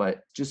itself, but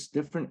just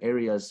different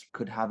areas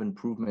could have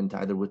improvement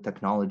either with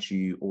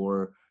technology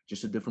or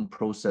just a different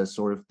process.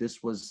 Or if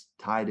this was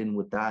tied in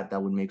with that,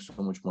 that would make so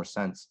much more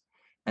sense.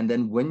 And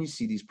then when you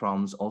see these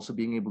problems, also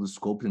being able to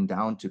scope them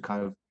down to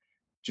kind of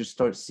just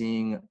start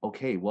seeing,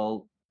 okay,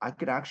 well, I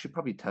could actually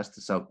probably test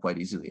this out quite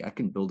easily. I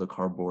can build a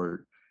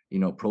cardboard,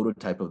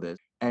 prototype of this.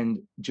 And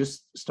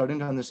just starting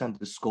to understand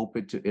to scope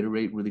it, to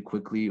iterate really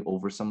quickly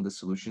over some of the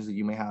solutions that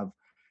you may have,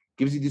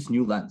 gives you this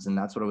new lens. And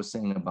that's what I was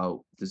saying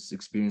about this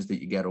experience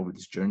that you get over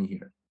this journey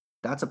here.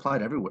 That's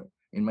applied everywhere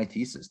in my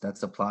thesis.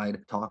 That's applied to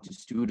talk to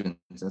students.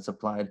 That's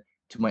applied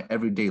to my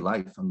everyday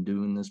life. I'm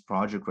doing this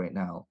project right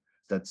now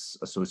that's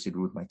associated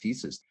with my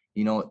thesis.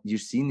 You're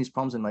seeing these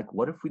problems and like,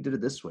 what if we did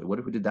it this way? What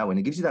if we did that way? And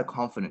it gives you that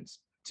confidence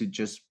to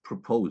just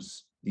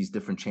propose these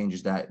different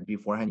changes that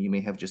beforehand you may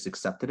have just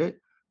accepted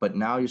it. But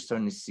now you're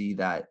starting to see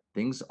that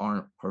things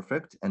aren't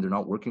perfect and they're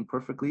not working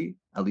perfectly,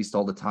 at least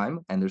all the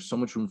time. And there's so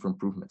much room for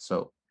improvement. So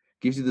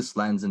it gives you this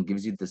lens and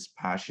gives you this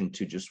passion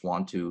to just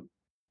want to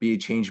be a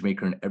change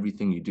maker in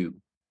everything you do.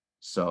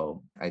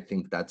 So I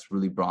think that's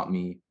really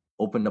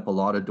opened up a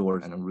lot of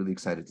doors, and I'm really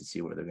excited to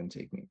see where they're going to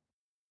take me.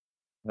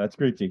 That's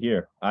great to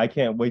hear. I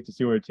can't wait to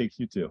see where it takes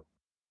you to.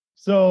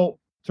 So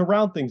to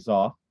round things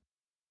off,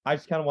 I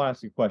just kind of want to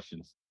ask you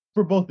questions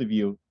for both of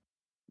you.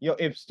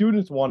 If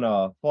students want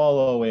to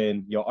follow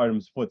in,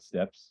 Artem's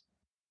footsteps,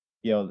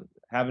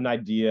 have an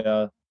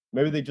idea,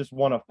 maybe they just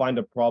want to find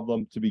a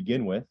problem to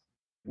begin with,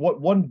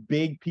 what one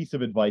big piece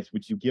of advice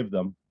would you give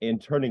them in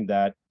turning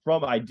that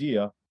from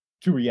idea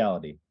to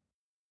reality?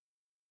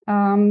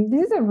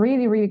 This is a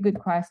really, really good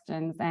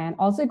question, and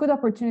also a good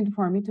opportunity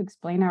for me to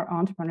explain our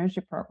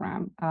entrepreneurship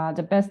program,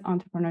 the best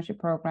entrepreneurship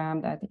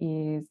program that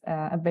is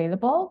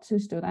available to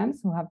students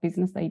who have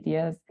business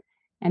ideas,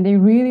 and they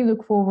really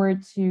look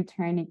forward to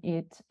turning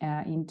it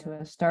into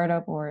a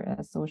startup or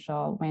a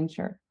social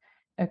venture.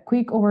 A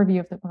quick overview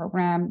of the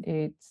program: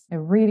 it's a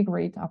really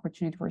great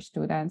opportunity for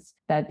students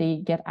that they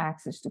get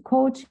access to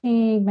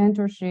coaching,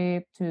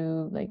 mentorship,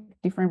 to like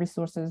different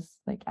resources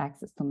like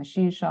access to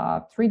machine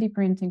shop, 3D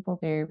printing for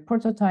their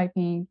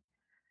prototyping,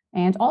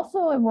 and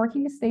also a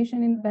working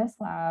station in the Best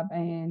Lab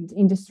and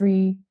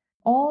industry.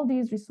 All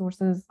these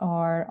resources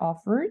are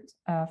offered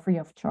free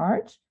of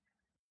charge.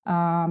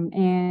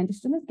 And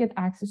students get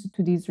access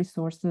to these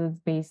resources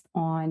based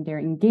on their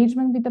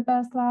engagement with the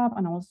Best Lab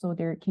and also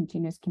their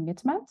continuous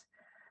commitment.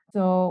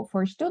 So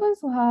for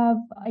students who have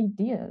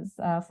ideas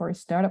for a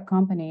startup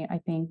company, I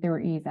think there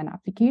is an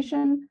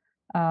application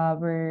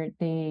where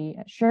they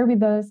share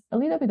with us a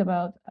little bit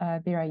about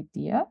their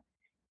idea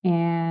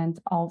and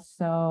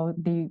also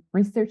the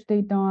research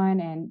they've done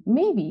and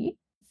maybe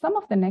some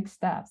of the next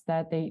steps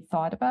that they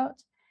thought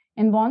about.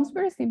 And once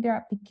we receive their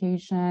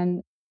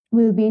application,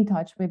 we'll be in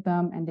touch with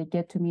them and they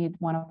get to meet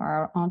one of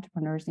our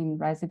entrepreneurs in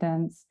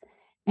residence.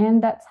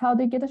 And that's how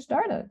they get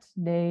started.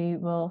 They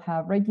will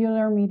have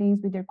regular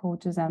meetings with their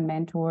coaches and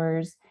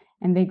mentors,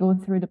 and they go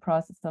through the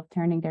process of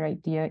turning their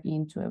idea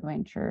into a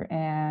venture,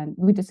 and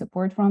with the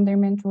support from their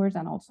mentors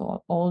and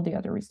also all the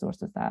other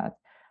resources that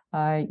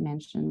I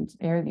mentioned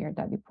earlier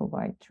that we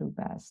provide through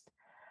BEST.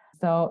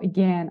 So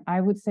again,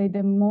 I would say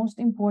the most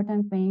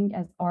important thing,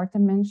 as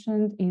Artem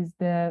mentioned, is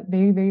the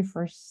very, very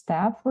first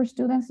step for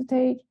students to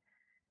take.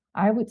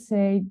 I would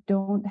say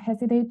don't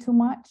hesitate too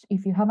much.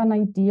 If you have an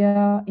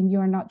idea and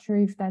you're not sure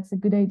if that's a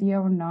good idea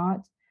or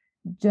not,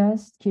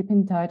 just keep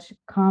in touch.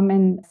 Come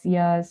and see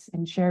us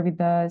and share with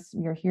us.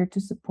 We are here to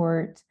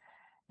support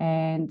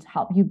and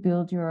help you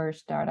build your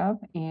startup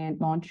and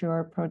launch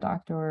your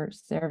product or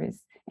service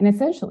and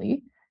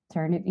essentially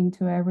turn it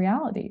into a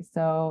reality.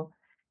 So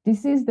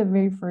this is the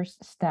very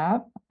first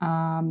step.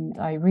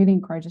 I really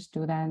encourage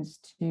students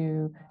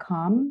to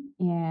come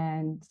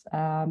and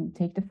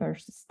take the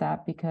first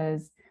step,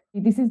 because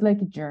this is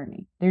like a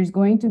journey. There's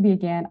going to be,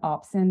 again,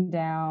 ups and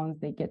downs.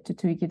 They get to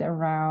tweak it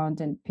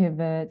around and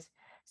pivot.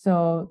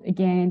 So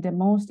again, the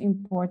most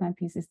important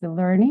piece is the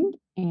learning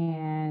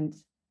and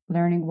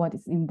learning what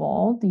is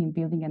involved in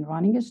building and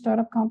running a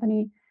startup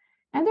company.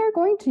 And they're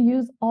going to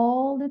use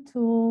all the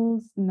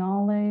tools,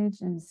 knowledge,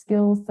 and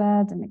skill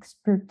set and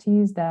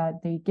expertise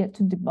that they get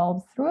to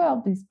develop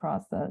throughout this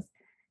process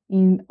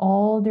in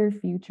all their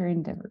future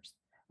endeavors,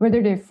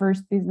 whether their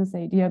first business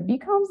idea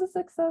becomes a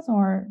success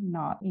or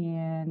not.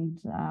 And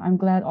I'm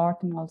glad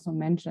Artem also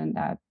mentioned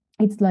that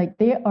it's like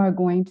they are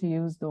going to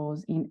use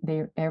those in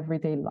their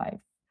everyday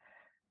life,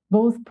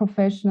 both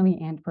professionally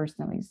and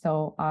personally.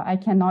 So I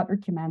cannot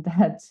recommend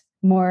that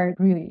more.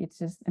 Really, it's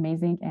just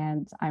amazing.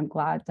 And I'm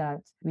glad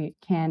that we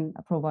can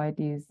provide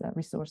these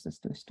resources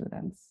to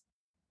students.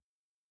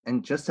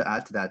 And just to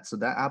add to that, so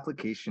that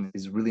application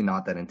is really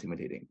not that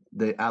intimidating.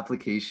 The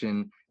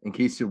application, in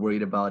case you're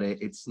worried about it,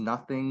 it's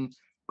nothing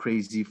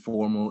crazy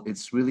formal.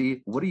 It's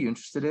really, what are you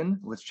interested in?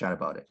 Let's chat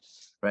about it,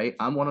 right?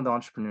 I'm one of the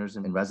entrepreneurs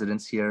in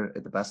residence here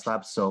at the Best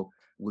Lab. So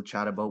we'll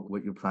chat about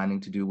what you're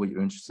planning to do, what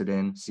you're interested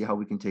in, see how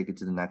we can take it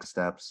to the next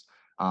steps.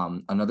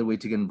 Another way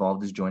to get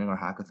involved is joining our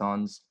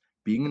hackathons.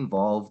 Being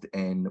involved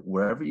in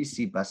wherever you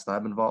see Best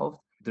Lab involved,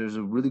 there's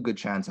a really good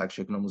chance,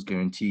 actually, I can almost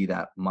guarantee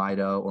that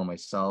Maedeh or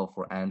myself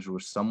or Andrew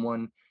or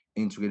someone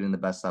integrated in the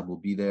Best Lab will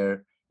be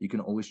there. You can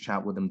always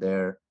chat with them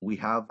there. We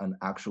have an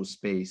actual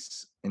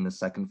space in the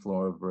second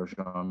floor of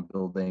Bergeron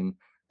building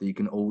that you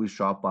can always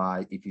drop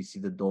by. If you see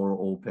the door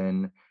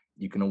open,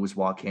 you can always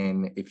walk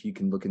in. If you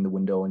can look in the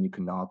window and you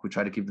can knock, we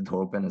try to keep the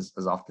door open as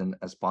often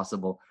as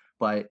possible.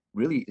 But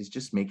really, it's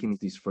just making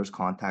these first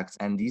contacts.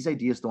 And these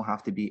ideas don't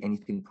have to be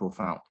anything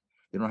profound.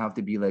 They don't have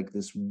to be like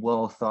this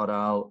well thought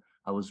out,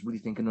 I was really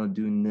thinking of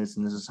doing this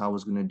and this is how I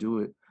was going to do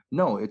it.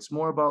 No, it's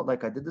more about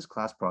like, I did this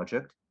class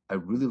project. I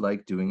really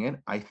like doing it.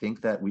 I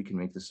think that we can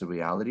make this a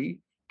reality.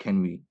 Can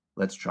we?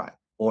 Let's try.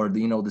 Or,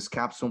 this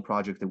capstone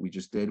project that we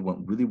just did went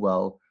really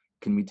well.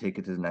 Can we take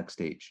it to the next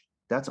stage?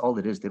 That's all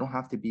it is. They don't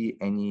have to be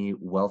any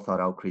well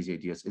thought out crazy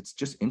ideas. It's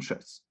just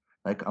interests.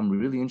 Like, I'm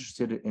really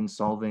interested in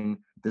solving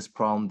this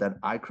problem that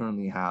I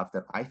currently have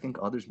that I think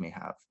others may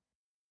have.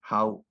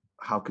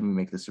 How can we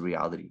make this a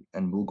reality?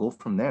 And we'll go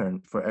from there.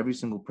 And for every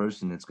single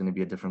person, it's going to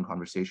be a different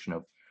conversation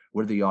of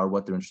where they are,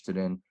 what they're interested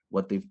in,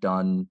 what they've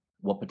done,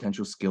 what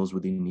potential skills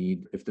would they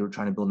need. If they're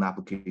trying to build an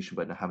application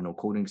but have no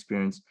coding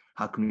experience,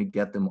 how can we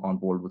get them on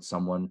board with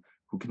someone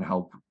who can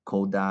help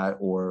code that?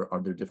 Or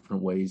are there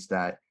different ways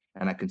that,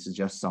 and I can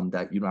suggest some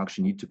that you don't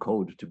actually need to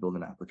code to build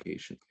an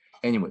application.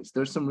 Anyways,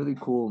 there's some really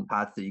cool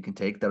paths that you can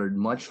take that are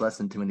much less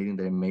intimidating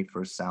than it may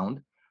first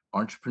sound.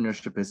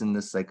 Entrepreneurship isn't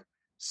this like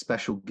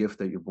special gift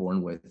that you're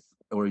born with,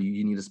 or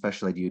you need a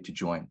special idea to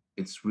join.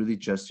 It's really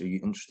just, are you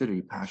interested? Are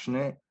you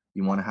passionate?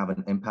 You want to have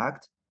an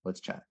impact? Let's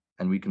chat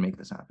and we can make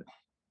this happen.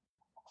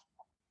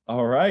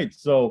 All right.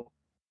 So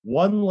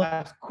one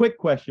last quick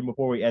question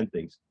before we end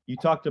things. You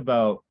talked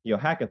about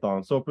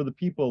hackathon. So for the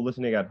people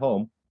listening at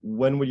home,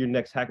 when would your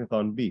next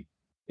hackathon be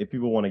if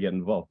people want to get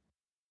involved?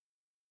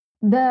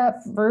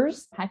 The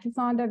first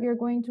hackathon that we are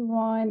going to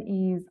run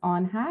is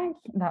on Hack,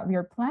 that we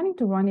are planning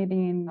to run it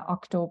in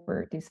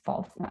October this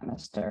fall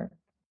semester.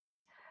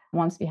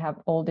 Once we have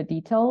all the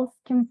details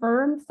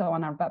confirmed, so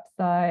on our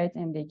website,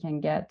 and they can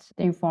get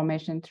the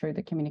information through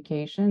the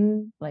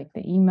communication, like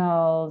the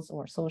emails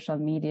or social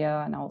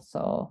media, and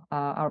also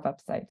our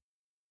website.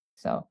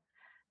 So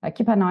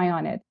keep an eye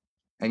on it.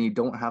 And you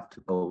don't have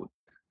to code.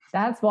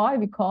 That's why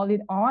we call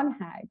it on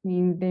Hack,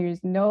 means there's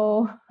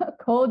no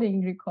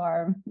coding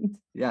requirement.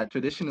 Yeah,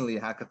 traditionally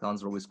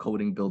hackathons are always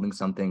coding, building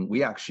something.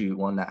 We actually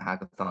won that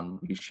hackathon.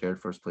 We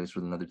shared first place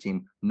with another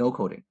team, no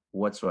coding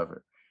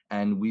whatsoever.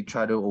 And we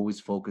try to always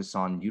focus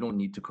on, you don't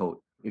need to code.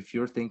 If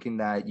you're thinking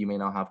that you may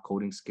not have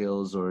coding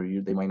skills or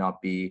they might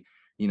not be,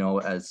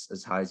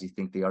 as high as you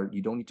think they are,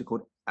 you don't need to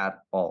code at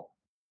all.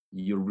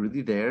 You're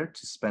really there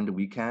to spend a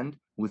weekend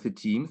with a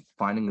team,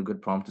 finding a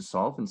good problem to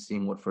solve and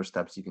seeing what first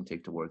steps you can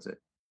take towards it.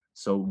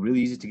 So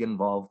really easy to get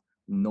involved,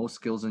 no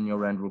skills on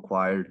your end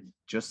required,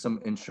 just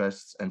some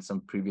interests and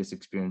some previous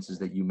experiences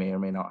that you may or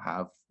may not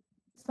have.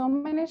 So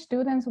many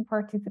students who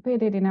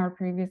participated in our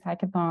previous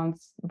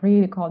hackathons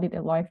really called it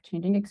a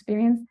life-changing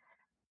experience.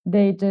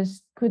 They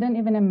just couldn't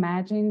even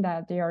imagine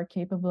that they are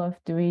capable of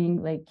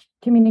doing like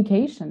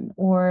communication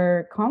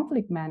or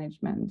conflict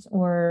management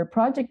or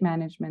project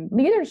management,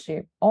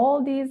 leadership,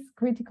 all these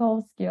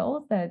critical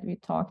skills that we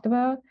talked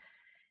about.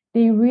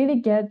 They really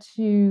get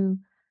to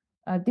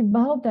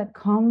develop that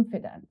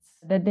confidence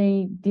that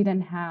they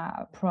didn't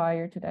have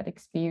prior to that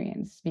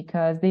experience,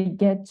 because they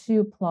get to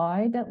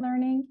apply that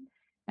learning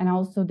and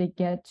also they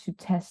get to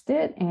test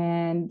it.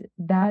 And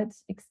that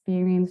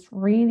experience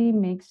really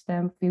makes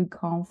them feel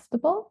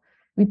comfortable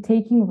with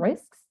taking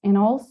risks and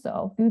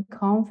also feel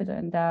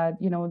confident that,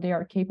 they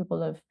are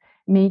capable of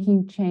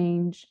making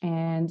change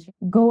and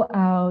go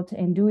out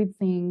and doing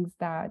things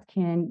that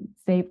can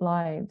save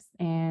lives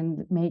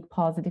and make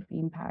positive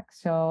impact.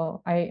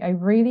 So I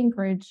really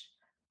encourage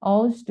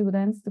all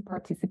students to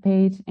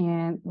participate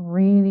and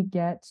really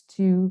get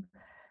to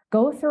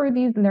go through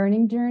this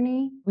learning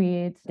journey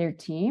with their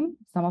team.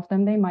 Some of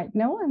them they might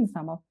know, and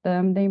some of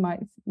them they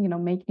might,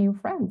 make new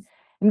friends,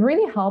 and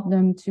really help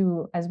them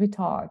to, as we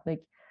talk,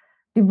 like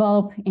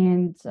develop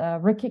and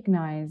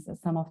recognize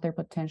some of their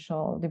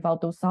potential,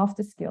 develop those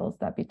soft skills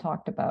that we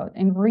talked about,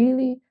 and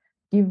really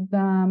give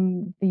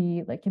them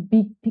a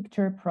big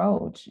picture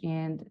approach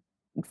and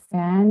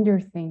expand your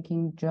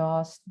thinking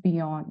just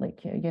beyond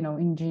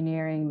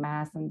engineering,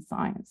 math, and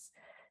science.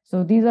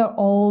 So these are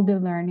all the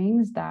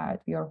learnings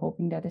that we are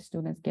hoping that the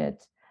students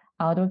get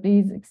out of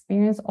these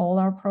experience, all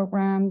our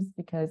programs,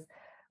 because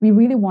we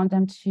really want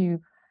them to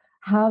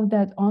have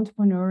that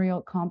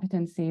entrepreneurial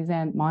competencies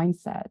and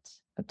mindset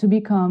to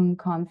become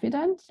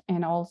confident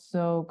and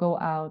also go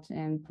out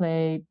and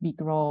play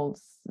big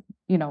roles,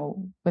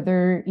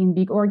 whether in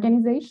big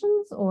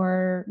organizations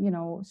or,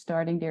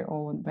 starting their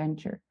own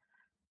venture.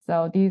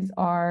 So these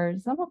are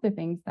some of the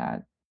things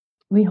that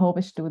we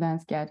hope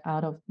students get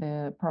out of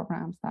the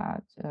programs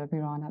that we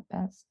run at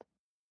BEST.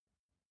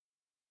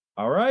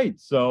 All right,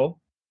 so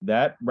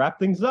that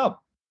wrapped things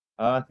up.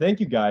 Thank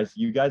you guys.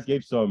 You guys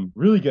gave some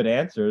really good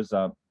answers.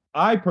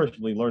 I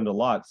personally learned a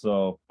lot,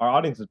 so our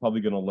audience is probably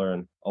going to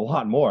learn a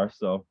lot more.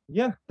 So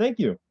yeah, thank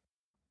you.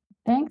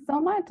 Thanks so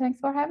much. Thanks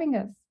for having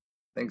us.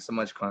 Thanks so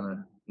much,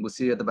 Connor. We'll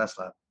see you at the Best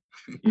Lab.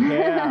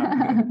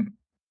 Yeah.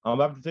 I'm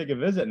about to take a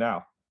visit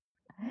now.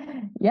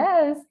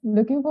 Yes,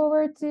 looking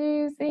forward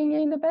to seeing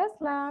you in the Best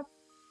Lab.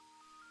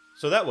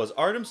 So that was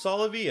Artem,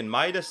 Solovey, and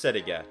Maedeh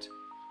Sedaghat.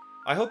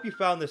 I hope you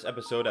found this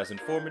episode as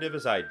informative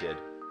as I did.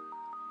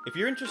 If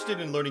you're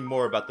interested in learning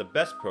more about the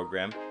BEST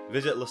program,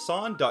 visit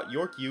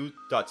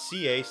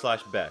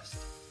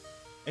lassonde.yorku.ca/best.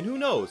 And who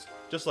knows,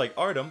 just like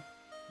Artem,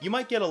 you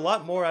might get a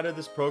lot more out of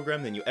this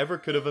program than you ever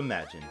could have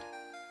imagined.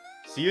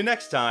 See you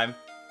next time.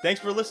 Thanks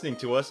for listening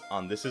to us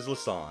on This is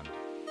Lassonde.